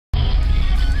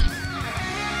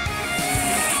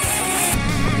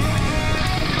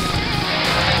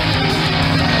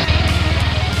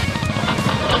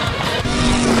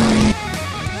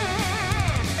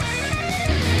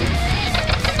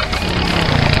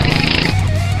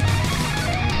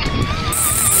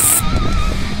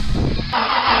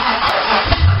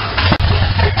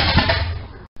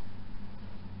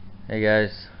Hey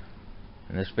guys,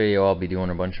 in this video I'll be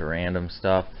doing a bunch of random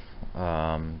stuff,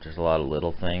 just a lot of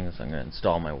little things. I'm going to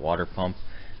install my water pump.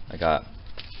 I got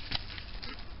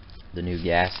the new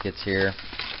gaskets here.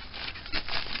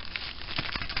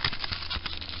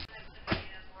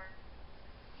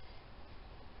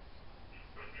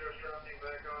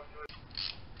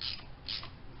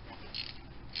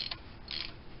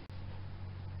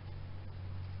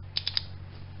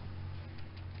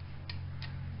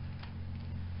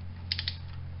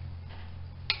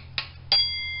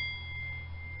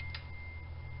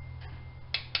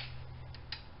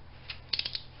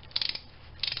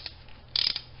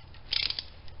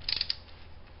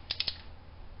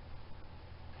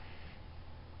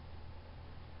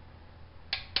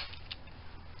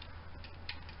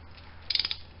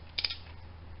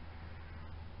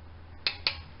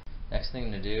 Next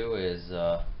thing to do is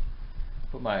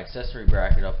put my accessory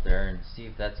bracket up there and see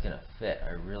if that's going to fit.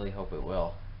 I really hope it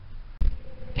will.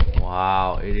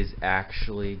 Wow, it is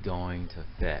actually going to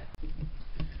fit.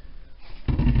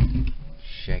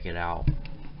 Check it out.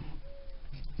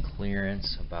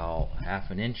 Clearance about ½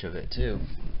 an inch of it too.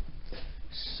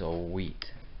 Sweet.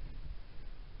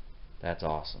 That's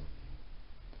awesome.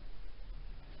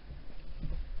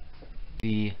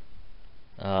 The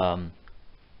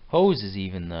hose is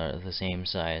even the same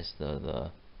size, the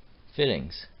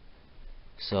fittings,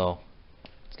 so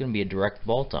it's gonna be a direct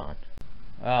bolt on.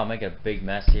 I'll make a big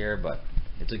mess here, but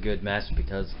it's a good mess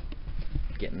because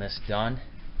I'm getting this done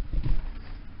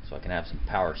so I can have some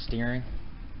power steering.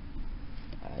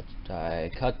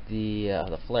 I cut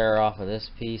the flare off of this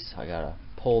piece. I gotta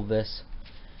pull this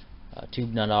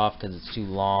tube nut off because it's too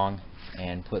long,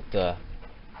 and put the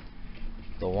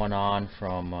one on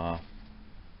from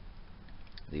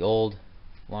the old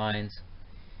lines.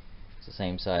 It's the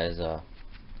same size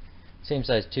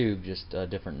tube, just a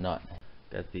different nut.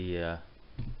 Got the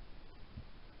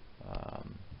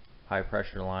high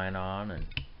pressure line on, and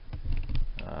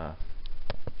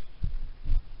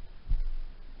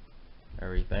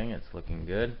everything. It's looking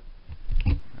good.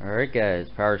 Alright guys,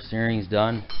 power steering's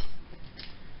done.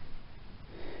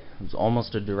 It was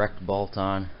almost a direct bolt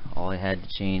on. All I had to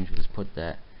change was put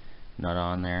that nut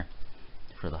on there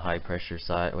for the high pressure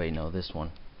side. Wait, no, this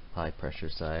one, high pressure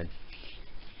side.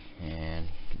 And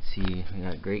you can see we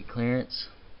got great clearance.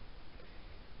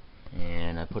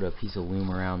 And I put a piece of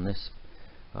loom around this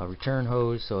return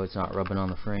hose so it's not rubbing on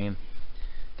the frame.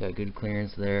 Got good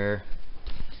clearance there.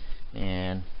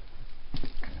 And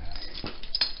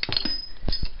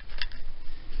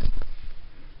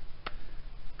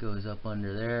goes up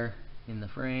under there in the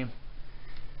frame.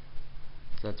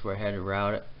 So that's where I had to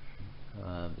route it.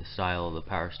 The style of the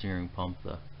power steering pump,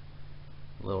 the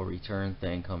little return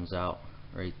thing comes out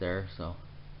right there, so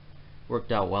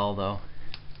worked out well though.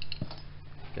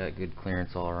 Got good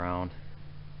clearance all around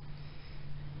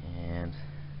and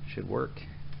should work.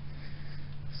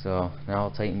 So now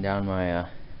I'll tighten down my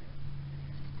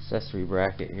accessory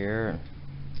bracket here and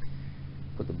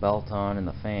put the belt on and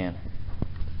the fan.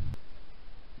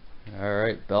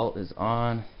 Alright, belt is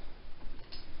on.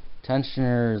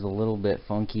 Tensioner is a little bit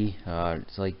funky. I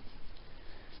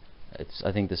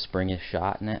think the spring is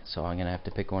shot in it, so I'm gonna have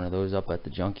to pick one of those up at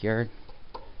the junkyard.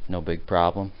 No big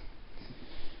problem.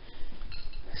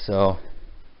 So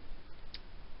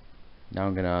now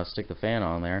I'm gonna stick the fan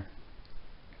on there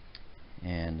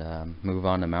and move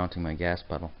on to mounting my gas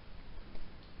pedal.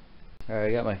 Alright,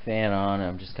 I got my fan on.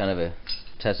 I'm just kind of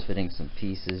test fitting some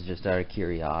pieces just out of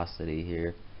curiosity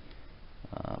here.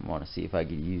 I want to see if I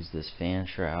could use this fan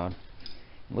shroud.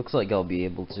 Looks like I'll be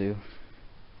able to.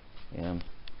 Yeah,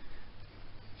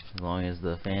 as long as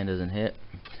the fan doesn't hit.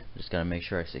 Just gotta make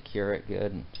sure I secure it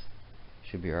good, and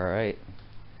should be alright.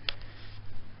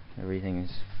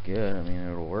 Everything's good. I mean,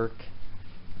 it'll work.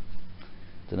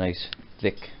 It's a nice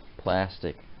thick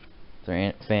plastic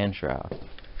fan shroud.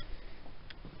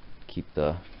 Keep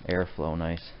the airflow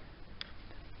nice.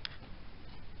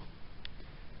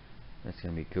 That's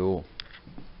gonna be cool.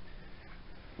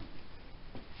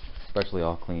 Especially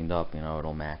all cleaned up, you know,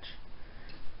 it'll match.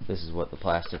 This is what the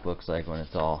plastic looks like when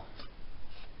it's all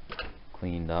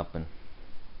cleaned up and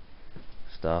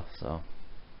stuff, so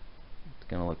it's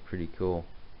gonna look pretty cool.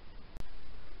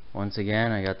 Once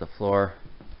again, I got the floor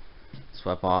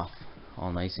swept off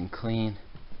all nice and clean,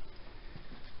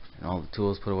 and all the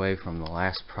tools put away from the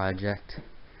last project,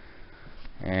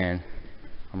 and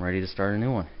I'm ready to start a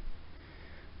new one,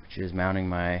 which is mounting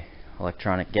my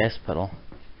electronic gas pedal.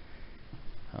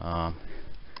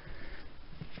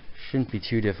 Shouldn't be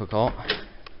too difficult.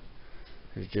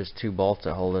 There's just 2 bolts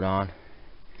that hold it on.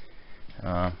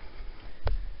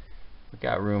 We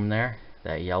got room there.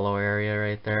 That yellow area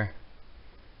right there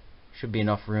should be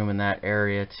enough room in that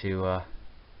area to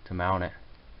mount it.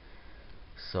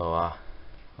 So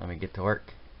let me get to work.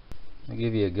 I'll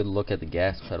give you a good look at the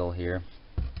gas pedal here.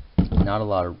 Not a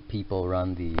lot of people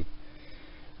run the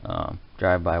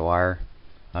drive-by-wire.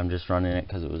 I'm just running it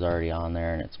because it was already on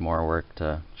there, and it's more work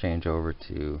to change over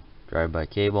to drive-by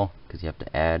cable because you have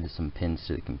to add some pins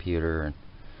to the computer and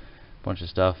a bunch of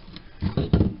stuff.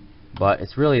 But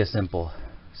it's really a simple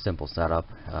setup.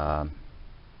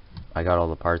 I got all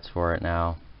the parts for it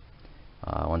now.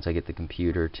 Once I get the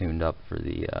computer tuned up for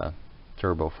the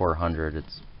Turbo 400,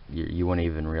 you wouldn't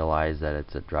even realize that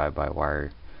it's a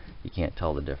drive-by-wire. You can't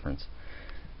tell the difference.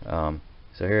 So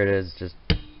here it is, just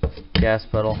gas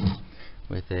pedal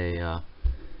with a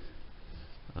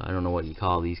I don't know what you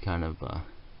call these kind of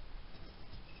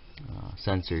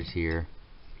sensors here,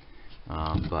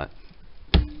 but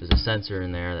there's a sensor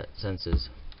in there that senses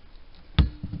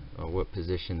what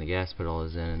position the gas pedal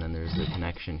is in, and then there's the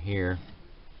connection here,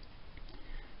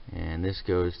 and this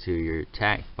goes to your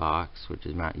tack box, which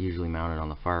is usually mounted on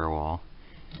the firewall,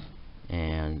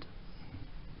 and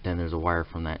then there's a wire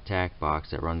from that tack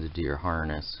box that runs into your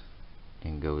harness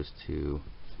and goes to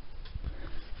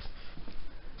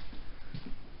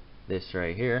this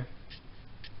right here,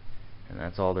 and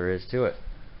that's all there is to it.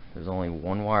 There's only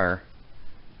one wire,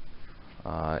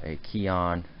 a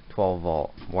key-on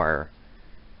 12-volt wire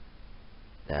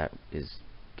that is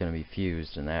going to be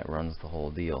fused, and that runs the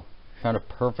whole deal. Found a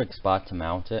perfect spot to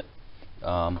mount it,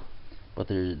 but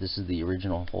this is the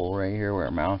original hole right here where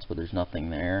it mounts, but there's nothing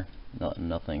there,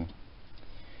 nothing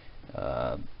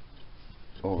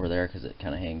over there because it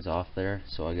kind of hangs off there.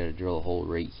 So I got to drill a hole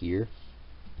right here,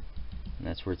 and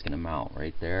that's where it's going to mount,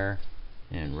 right there,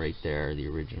 and right there, the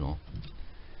original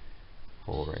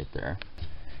hole right there.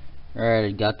 Alright,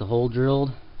 I got the hole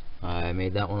drilled. I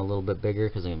made that one a little bit bigger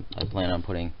because I plan on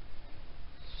putting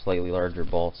slightly larger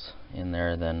bolts in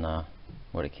there than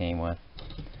what it came with,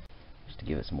 just to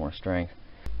give it some more strength.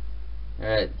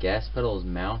 Alright, gas pedal is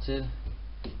mounted.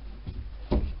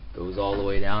 Goes all the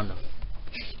way down to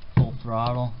full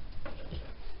throttle.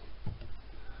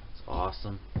 It's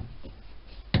awesome.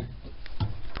 And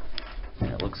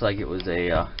it looks like it was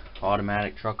a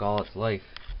automatic truck all its life.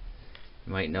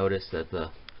 You might notice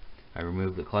that I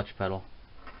removed the clutch pedal.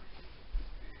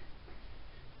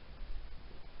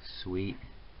 Sweet.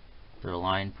 They're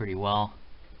aligned pretty well.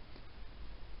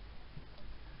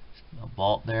 A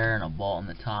bolt there and a bolt on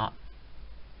the top.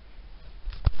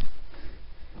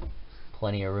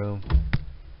 Plenty of room,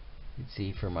 you can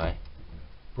see, for my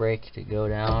brake to go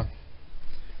down.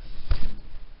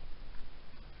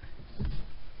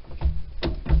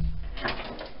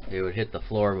 It would hit the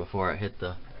floor before it hit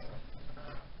the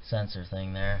sensor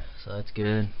thing there, so that's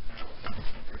good.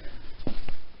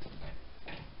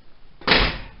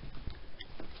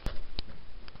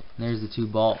 And there's the two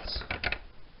bolts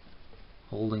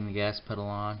holding the gas pedal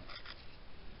on.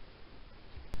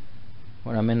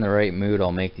 When I'm in the right mood,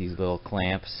 I'll make these little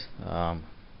clamps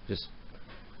just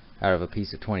out of a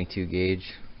piece of 22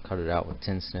 gauge, cut it out with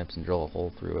tin snips and drill a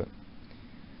hole through it.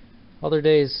 Other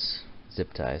days,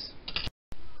 zip ties.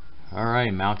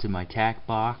 Alright, mounted my tack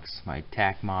box, my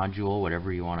tack module,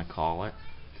 whatever you want to call it,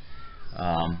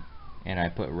 and I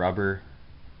put rubber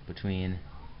between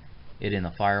it and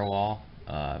the firewall.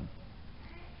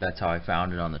 That's how I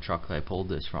found it on the truck that I pulled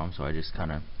this from, so I just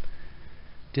kind of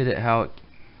did it how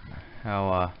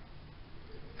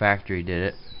factory did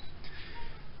it.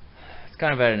 It's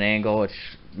kind of at an angle,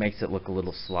 which makes it look a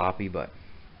little sloppy, but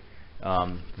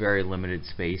very limited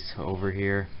space over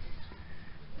here,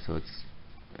 so it's,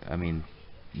 I mean,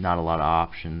 not a lot of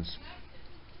options,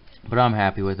 but I'm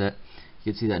happy with it.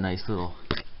 You can see that nice little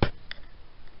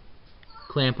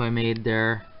clamp I made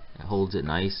there. It holds it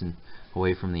nice and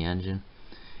away from the engine.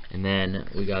 And then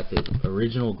we got the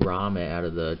original grommet out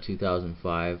of the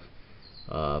 2005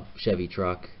 Chevy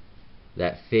truck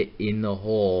that fit in the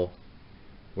hole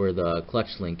where the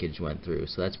clutch linkage went through,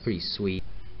 so that's pretty sweet.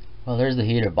 Well, there's the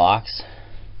heater box.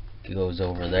 It goes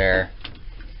over there,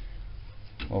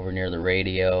 over near the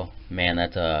radio. Man,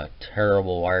 that's a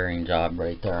terrible wiring job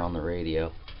right there on the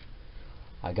radio.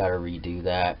 I gotta redo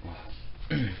that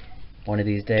one of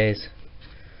these days.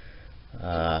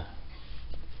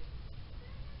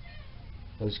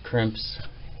 Those crimps,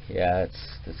 yeah,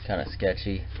 it's kind of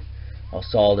sketchy. I'll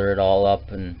solder it all up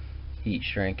and heat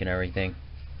shrink and everything,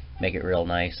 make it real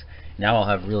nice. Now I'll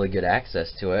have really good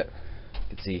access to it.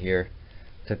 You can see here,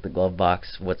 took the glove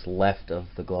box, what's left of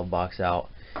the glove box out,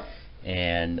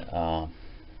 and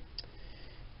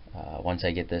once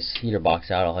I get this heater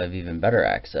box out, I'll have even better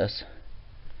access.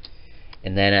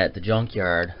 And then at the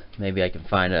junkyard, maybe I can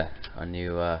find a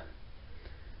new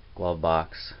glove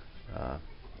box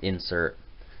insert.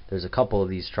 There's a couple of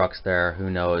these trucks there, who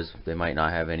knows, they might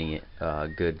not have any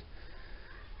good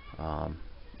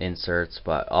inserts,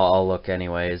 but I'll look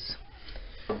anyways.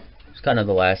 It's kind of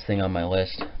the last thing on my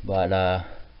list, but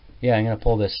yeah, I'm gonna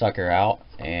pull this sucker out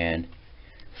and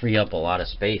free up a lot of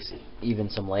space, even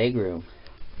some leg room.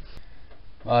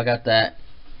 Well, I got that,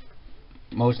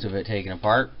 most of it taken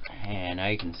apart, and now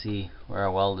you can see where I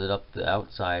welded up the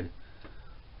outside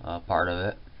part of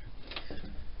it.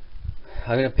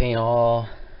 I'm gonna paint all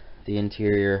the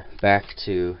interior back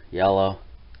to yellow,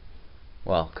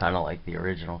 well, kind of like the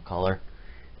original color,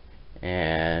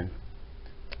 and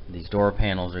these door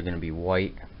panels are gonna be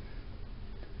white,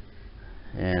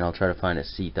 and I'll try to find a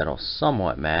seat that'll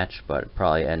somewhat match, but it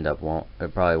probably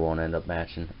won't end up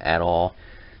matching at all,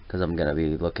 because I'm gonna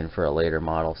be looking for a later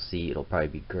model seat. It'll probably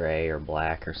be gray or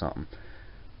black or something,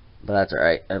 but that's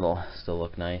alright, it'll still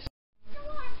look nice.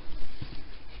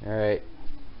 Alright,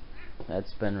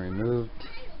 that's been removed,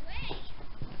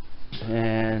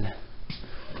 and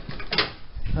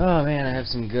oh man, I have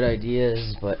some good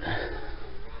ideas, but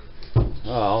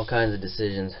all kinds of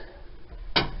decisions.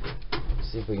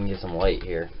 Let's see if we can get some light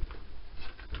here.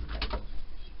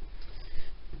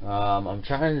 I'm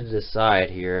trying to decide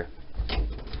here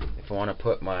if I want to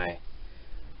put my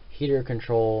heater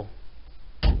control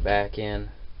back in.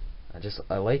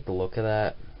 I like the look of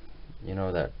that, you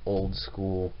know, that old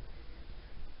school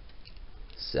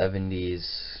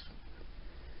 70s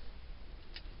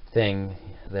thing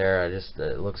there.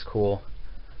 It looks cool.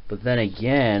 But then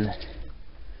again,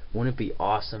 wouldn't it be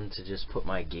awesome to just put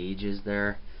my gauges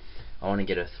there? I want to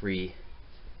get a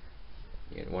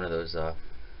one of those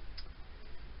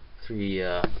three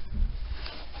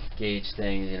gauge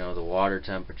things, you know, the water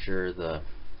temperature, the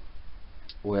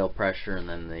oil pressure, and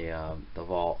then the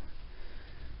volt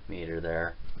meter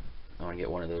there. I want to get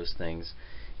one of those things,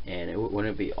 and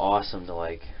wouldn't it be awesome to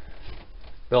like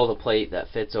build a plate that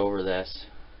fits over this,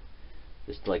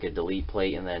 just like a delete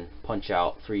plate, and then punch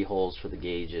out 3 holes for the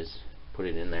gauges, put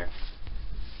it in there.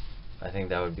 I think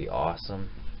that would be awesome.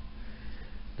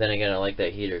 Then again, I like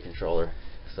that heater controller,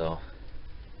 so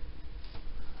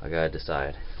I gotta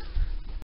decide.